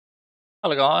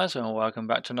Hello guys and welcome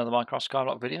back to another Minecraft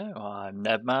Skyblock video. I'm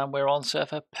Nedman, we're on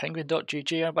server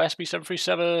penguin.gg owned by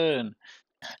SB737.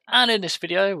 And in this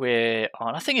video we're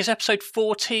on, I think it's episode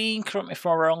 14, correct me if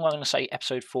I'm wrong, I'm going to say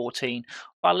episode 14,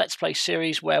 our Let's Play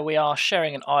series where we are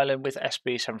sharing an island with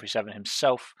SB737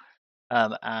 himself.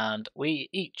 And we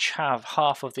each have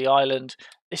half of the island.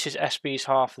 This is SB's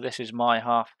half, this is my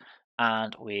half.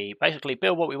 And we basically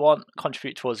build what we want,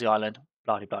 contribute towards the island,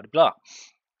 blah blah blah blah.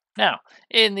 Now,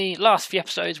 in the last few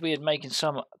episodes, we had making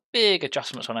some big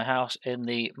adjustments on our house. In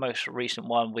the most recent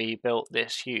one, we built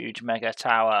this huge mega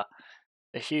tower,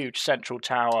 a huge central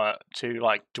tower to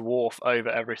like dwarf over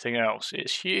everything else.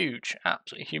 It's huge,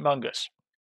 absolutely humongous.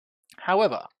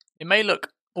 However, it may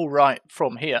look all right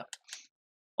from here.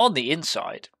 On the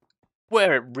inside,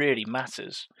 where it really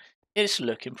matters, it's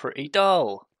looking pretty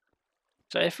dull.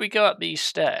 So if we go up these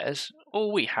stairs,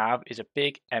 all we have is a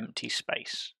big empty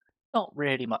space. Not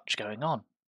really much going on.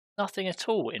 Nothing at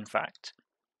all, in fact.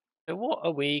 So what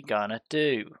are we gonna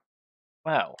do?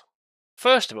 Well,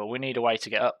 first of all, we need a way to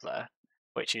get up there,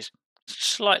 which is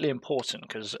slightly important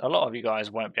because a lot of you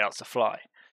guys won't be able to fly.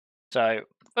 So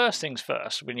first things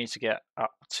first, we need to get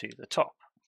up to the top.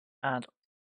 And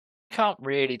can't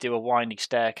really do a winding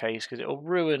staircase because it will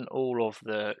ruin all of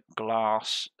the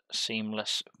glass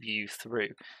seamless view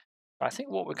through. I think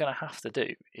what we're going to have to do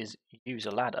is use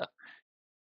a ladder.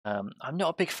 I'm not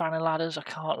a big fan of ladders, I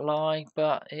can't lie,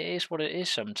 but it is what it is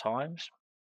sometimes.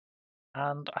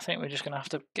 And I think we're just going to have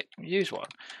to use one.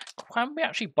 Can we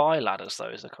actually buy ladders, though,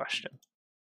 is the question.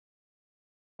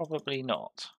 Probably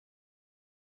not.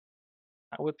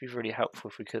 That would be really helpful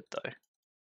if we could, though.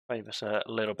 Save us a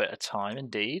little bit of time,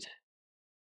 indeed.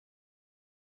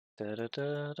 I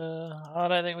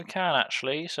don't think we can,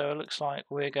 actually, so it looks like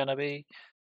we're going to be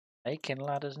making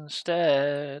ladders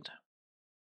instead.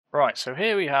 Right, so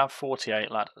here we have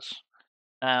 48 ladders.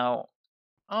 Now,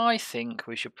 I think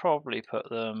we should probably put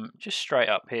them just straight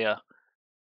up here.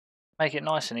 Make it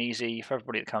nice and easy for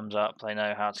everybody that comes up, they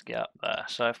know how to get up there.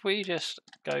 So if we just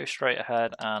go straight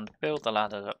ahead and build the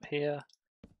ladders up here.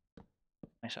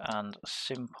 Nice and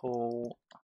simple.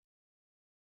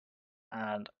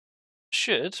 And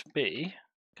should be,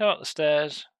 go up the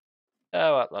stairs,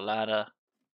 go up the ladder,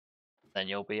 then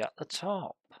you'll be at the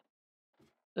top.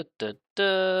 Da, da,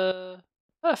 da.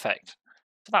 Perfect.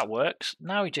 So that works.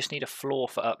 Now we just need a floor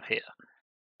for up here.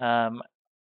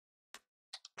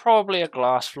 Probably a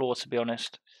glass floor, to be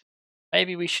honest.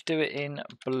 Maybe we should do it in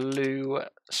blue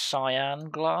cyan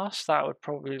glass. That would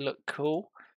probably look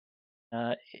cool.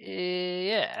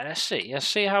 Yeah, let's see. Let's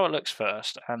see how it looks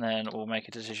first, and then we'll make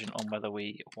a decision on whether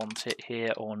we want it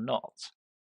here or not.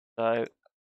 So,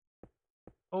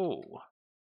 oh,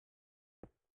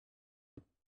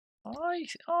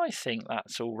 I think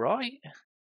that's all right.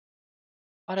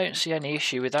 I don't see any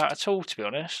issue with that at all, to be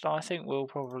honest. I think we'll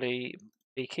probably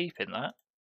be keeping that.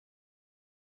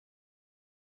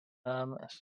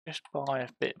 Let's just buy a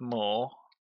bit more.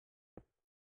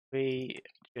 We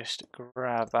just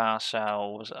grab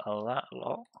ourselves that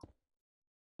lot.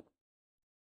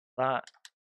 That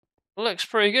looks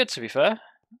pretty good, to be fair.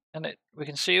 And we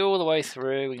can see all the way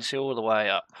through, we can see all the way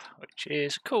up, which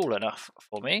is cool enough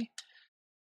for me.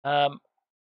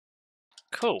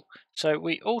 Cool. So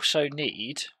we also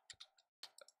need,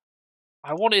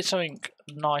 I wanted something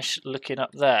nice looking up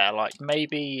there, like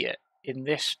maybe in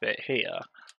this bit here.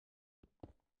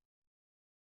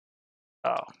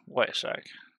 Oh, wait a sec.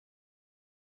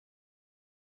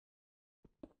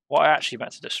 What I actually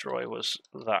meant to destroy was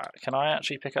that. Can I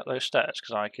actually pick up those stairs?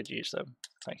 Because I could use them.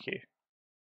 Thank you.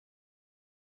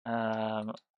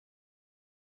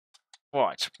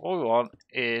 Right, what we want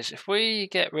is if we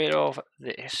get rid of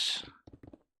this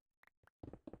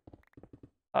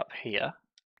up here,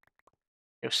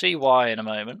 you'll see why in a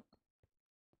moment.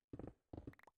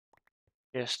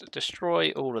 Just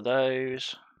destroy all of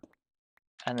those,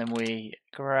 and then we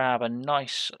grab a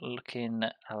nice looking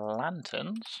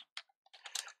lanterns.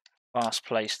 Fast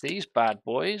place these bad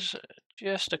boys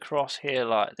just across here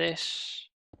like this,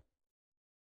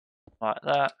 like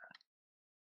that.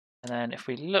 And then if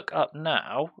we look up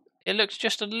now, it looks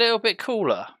just a little bit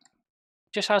cooler.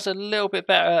 Just has a little bit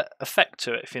better effect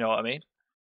to it, if you know what I mean.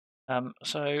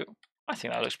 So I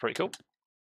think that looks pretty cool.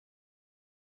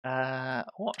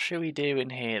 What should we do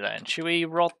in here then? Should we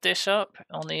rod this up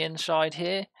on the inside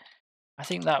here? I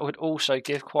think that would also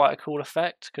give quite a cool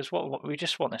effect because what we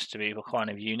just want this to be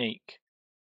kind of unique.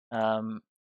 Let's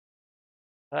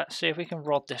see if we can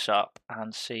rod this up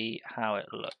and see how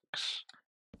it looks.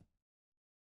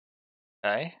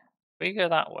 Okay, if we go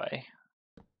that way,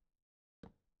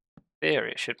 in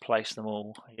theory it should place them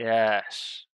all.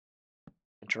 Yes,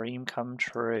 a dream come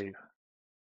true.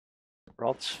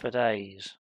 Rods for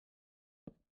days.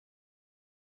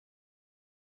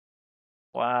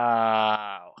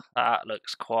 Wow, that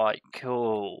looks quite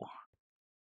cool.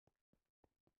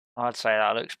 I'd say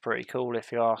that looks pretty cool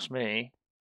if you ask me.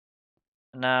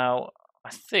 Now, I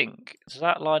think, does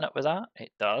that line up with that?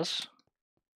 It does.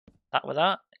 That with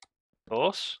that, of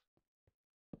course.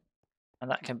 And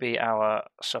that can be our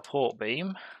support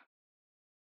beam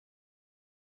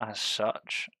as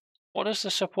such. What does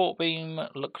the support beam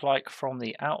look like from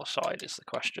the outside is the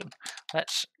question.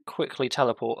 Let's quickly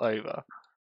teleport over.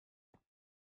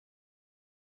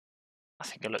 I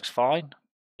think it looks fine.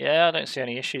 Yeah, I don't see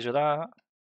any issues with that.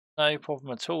 No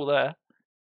problem at all there.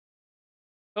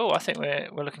 Oh, I think we're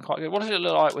looking quite good. What does it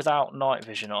look like without night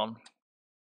vision on?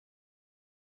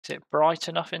 Is it bright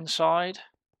enough inside?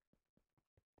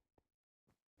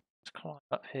 Let's climb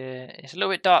up here. It's a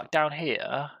little bit dark down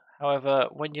here. However,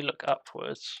 when you look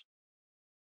upwards,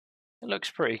 it looks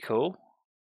pretty cool.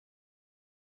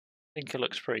 I think it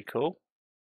looks pretty cool.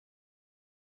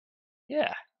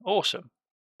 Yeah, awesome.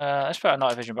 Let's put our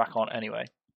night vision back on anyway.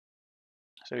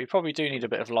 So we probably do need a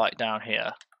bit of light down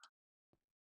here,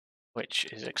 which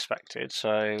is expected.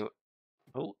 So,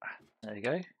 oh, there you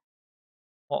go.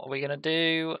 What are we going to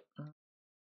do?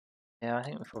 Yeah, I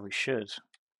think we probably should.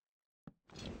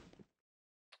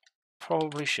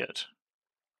 Probably should.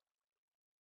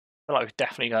 I feel like we've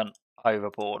definitely gone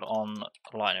overboard on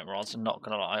lightning rods, and not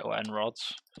going to lie, or end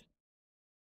rods.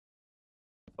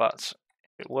 But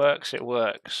if it works, it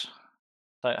works.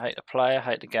 Don't hate the player,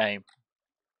 hate the game.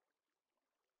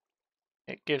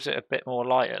 It gives it a bit more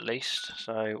light at least,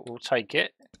 so we'll take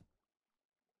it.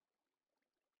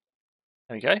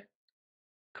 There we go.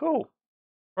 Cool.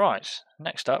 Right,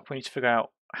 next up we need to figure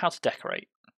out how to decorate.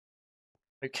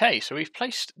 Okay, so we've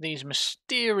placed these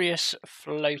mysterious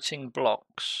floating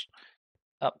blocks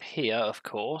up here, of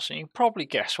course, and you can probably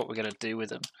guess what we're going to do with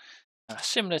them.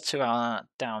 Similar to our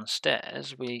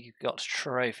downstairs, we've got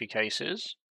trophy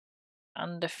cases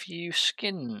and a few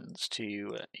skins to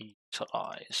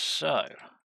utilise. So,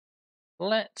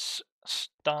 let's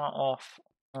start off.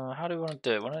 How do we want to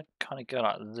do it? We want to kind of go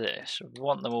like this. We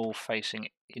want them all facing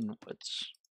inwards,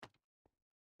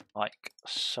 like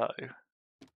so.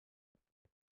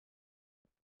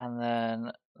 And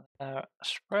then they're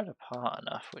spread apart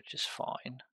enough, which is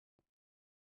fine.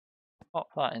 Pop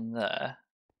that in there.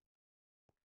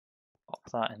 Pop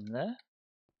that in there.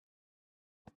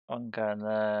 One go in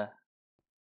there.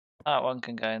 That one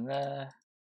can go in there.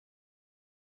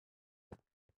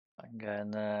 I can go in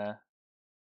there.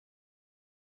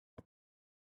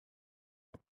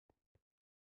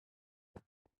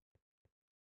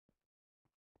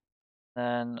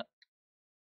 Then,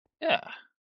 yeah.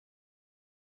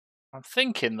 I'm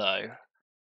thinking though,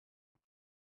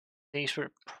 these would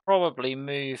probably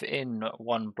move in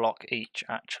one block each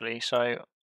actually, so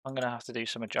I'm going to have to do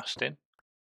some adjusting.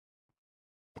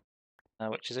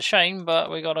 Which is a shame,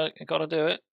 but we gotta do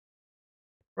it.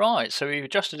 Right, so we've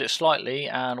adjusted it slightly,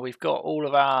 and we've got all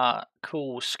of our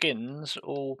cool skins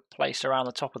all placed around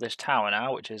the top of this tower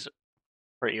now, which is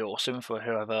pretty awesome for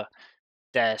whoever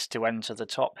dares to enter the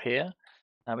top here.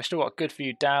 We've still got a good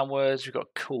view downwards, we've got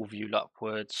a cool view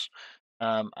upwards,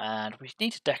 and we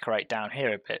need to decorate down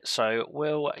here a bit, so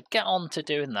we'll get on to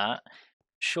doing that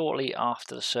shortly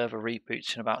after the server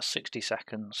reboots in about 60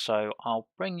 seconds, so I'll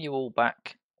bring you all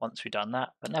back once we've done that,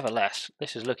 but nevertheless,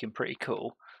 this is looking pretty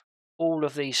cool. All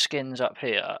of these skins up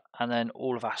here, and then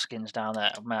all of our skins down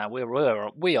there. Man, we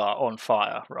are on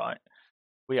fire, right?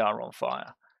 We are on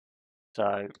fire.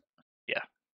 So, yeah,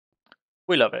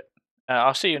 we love it.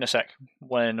 I'll see you in a sec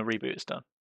when the reboot is done.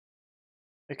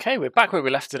 Okay, we're back where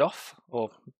we left it off, or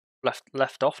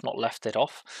left off, not left it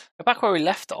off. We're back where we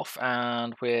left off,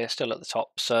 and we're still at the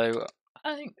top. So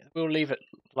I think we'll leave it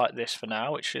like this for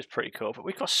now, which is pretty cool. But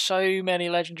we've got so many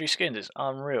legendary skins; it's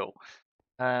unreal.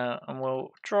 And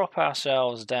we'll drop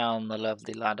ourselves down the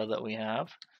lovely ladder that we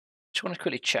have. Just want to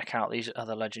quickly check out these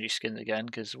other legendary skins again,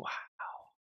 because wow,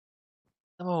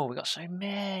 oh, we got so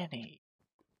many.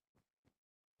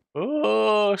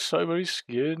 Oh, so many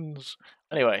skins.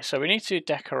 Anyway, so we need to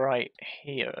decorate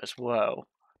here as well.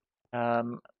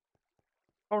 Problem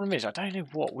is, I don't know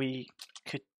what we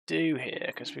could do here,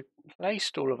 because we've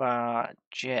placed all of our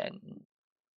gen.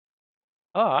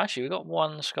 Oh, actually, we've got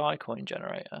one sky coin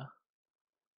generator.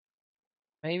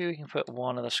 Maybe we can put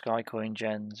one of the sky coin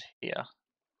gens here.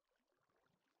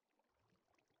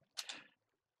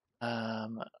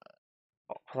 Pop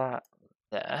that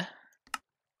there.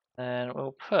 Then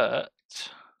we'll put, I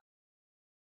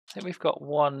think we've got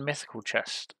one mythical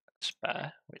chest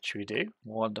spare, which we do.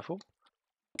 Wonderful.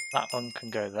 That one can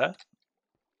go there.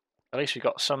 At least we've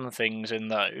got some things in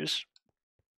those.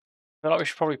 I feel like we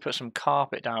should probably put some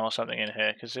carpet down or something in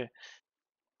here, because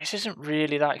this isn't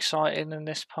really that exciting in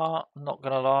this part, I'm not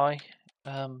going to lie.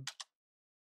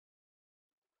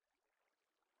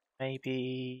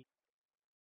 Maybe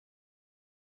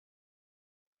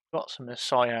got some of the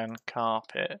cyan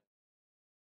carpet.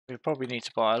 We probably need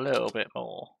to buy a little bit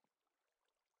more.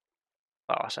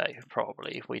 But I say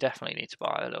probably, we definitely need to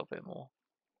buy a little bit more.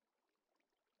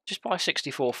 Just buy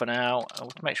 64 for now. We'll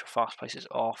make sure fast place is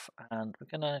off, and we're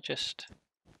gonna just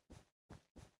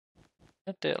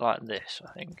do it like this,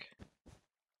 I think.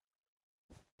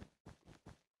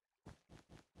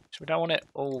 So we don't want it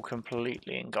all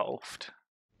completely engulfed,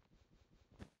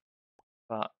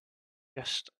 but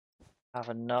just have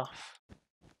enough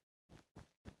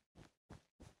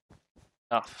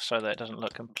so that it doesn't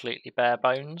look completely bare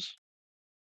bones.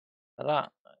 So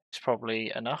that is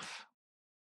probably enough,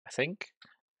 I think,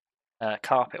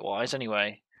 carpet wise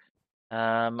anyway.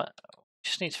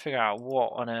 Just need to figure out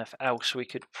what on earth else we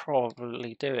could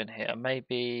probably do in here.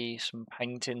 Maybe some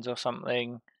paintings or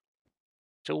something.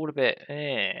 It's all a bit,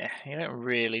 you don't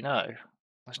really know.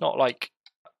 It's not like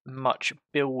much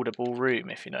buildable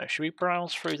room, if you know. Should we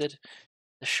browse through the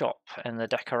shop and the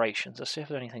decorations? Let's see if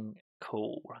there's anything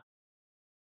cool.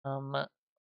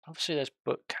 Obviously there's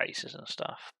bookcases and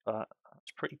stuff, but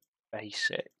it's pretty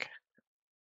basic.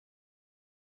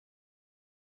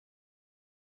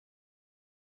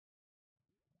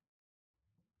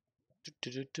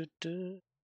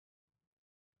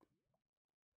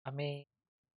 I mean,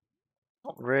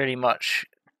 not really much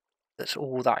that's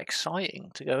all that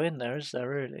exciting to go in there, is there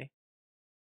really?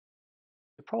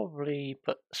 Could probably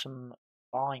put some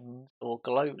vines or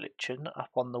glow lichen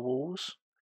up on the walls.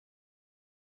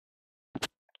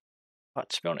 But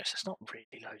to be honest, there's not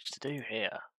really loads to do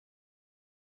here.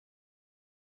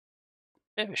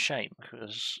 Bit of a shame,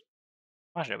 because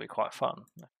I imagine it'll be quite fun.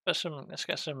 Let's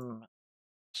get some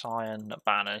cyan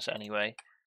banners anyway.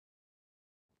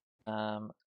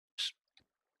 Just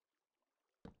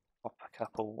pop a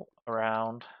couple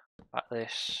around like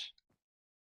this.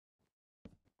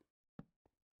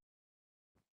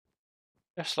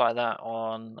 Just like that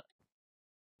on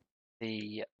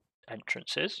the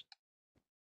entrances.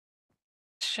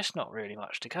 It's just not really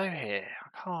much to go here, I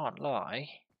can't lie.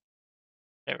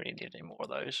 Don't really need any more of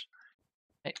those.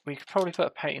 We could probably put a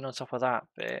painting on top of that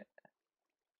bit.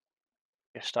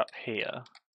 Just up here.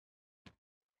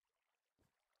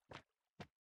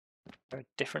 A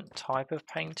different type of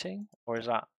painting, or is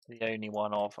that the only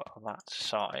one of that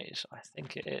size? I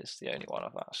think it is the only one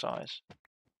of that size.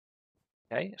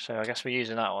 Okay, so I guess we're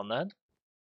using that one then.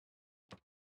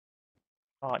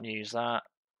 Can't use that.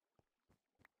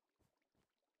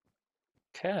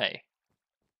 Okay.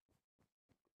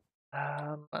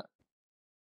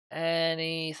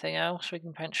 Anything else we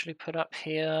can potentially put up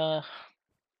here? I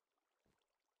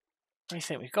don't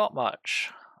think we've got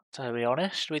much, to be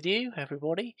honest with you,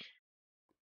 everybody.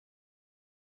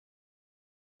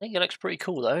 I think it looks pretty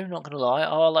cool though, not gonna lie.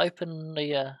 I'll open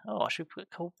the oh, I should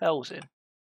put cool bells in.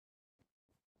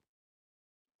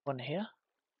 One here.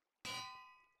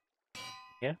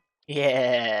 Yeah.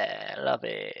 Yeah, love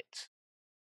it.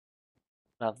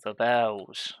 Love the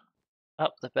bells.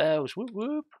 Up the bells, whoop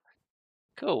whoop.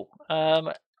 Cool.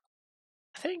 I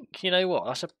think, you know what,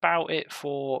 that's about it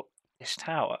for this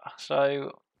tower.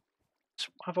 So let's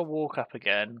have a walk up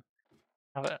again.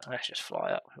 Let's just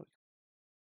fly up.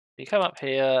 You come up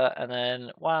here and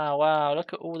then, wow,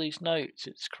 look at all these notes.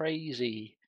 It's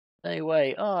crazy. No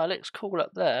way. Oh, it looks cool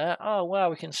up there. Oh, wow,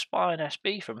 we can spy an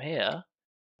SB from here.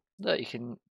 Look, you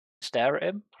can stare at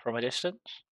him from a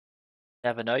distance.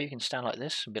 Never know, you can stand like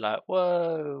this and be like,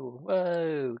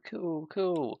 whoa,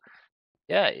 cool.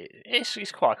 Yeah,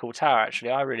 it's quite a cool tower,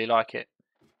 actually. I really like it.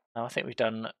 I think we've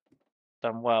done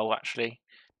well, actually.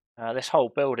 This whole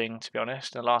building, to be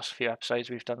honest, in the last few episodes,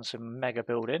 we've done some mega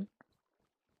building.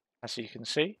 As you can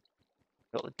see,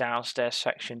 we've got the downstairs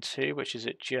section too, which is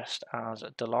just as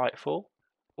delightful.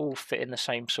 All fit in the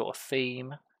same sort of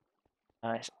theme.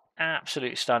 It's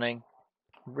absolutely stunning.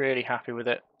 Really happy with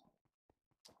it.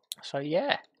 So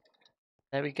yeah,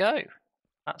 there we go.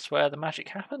 That's where the magic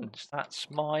happens. That's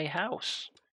my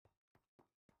house.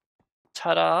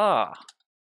 Ta-da!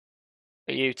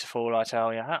 Beautiful, I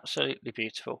tell you. Absolutely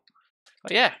beautiful.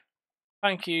 But yeah,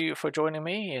 thank you for joining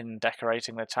me in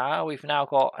decorating the tower. We've now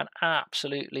got an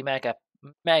absolutely mega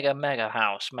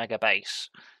house, mega base,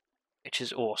 which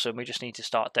is awesome. We just need to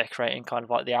start decorating kind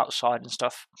of like the outside and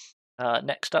stuff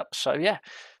next up. So yeah,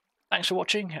 thanks for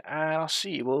watching, and I'll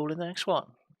see you all in the next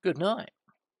one. Good night.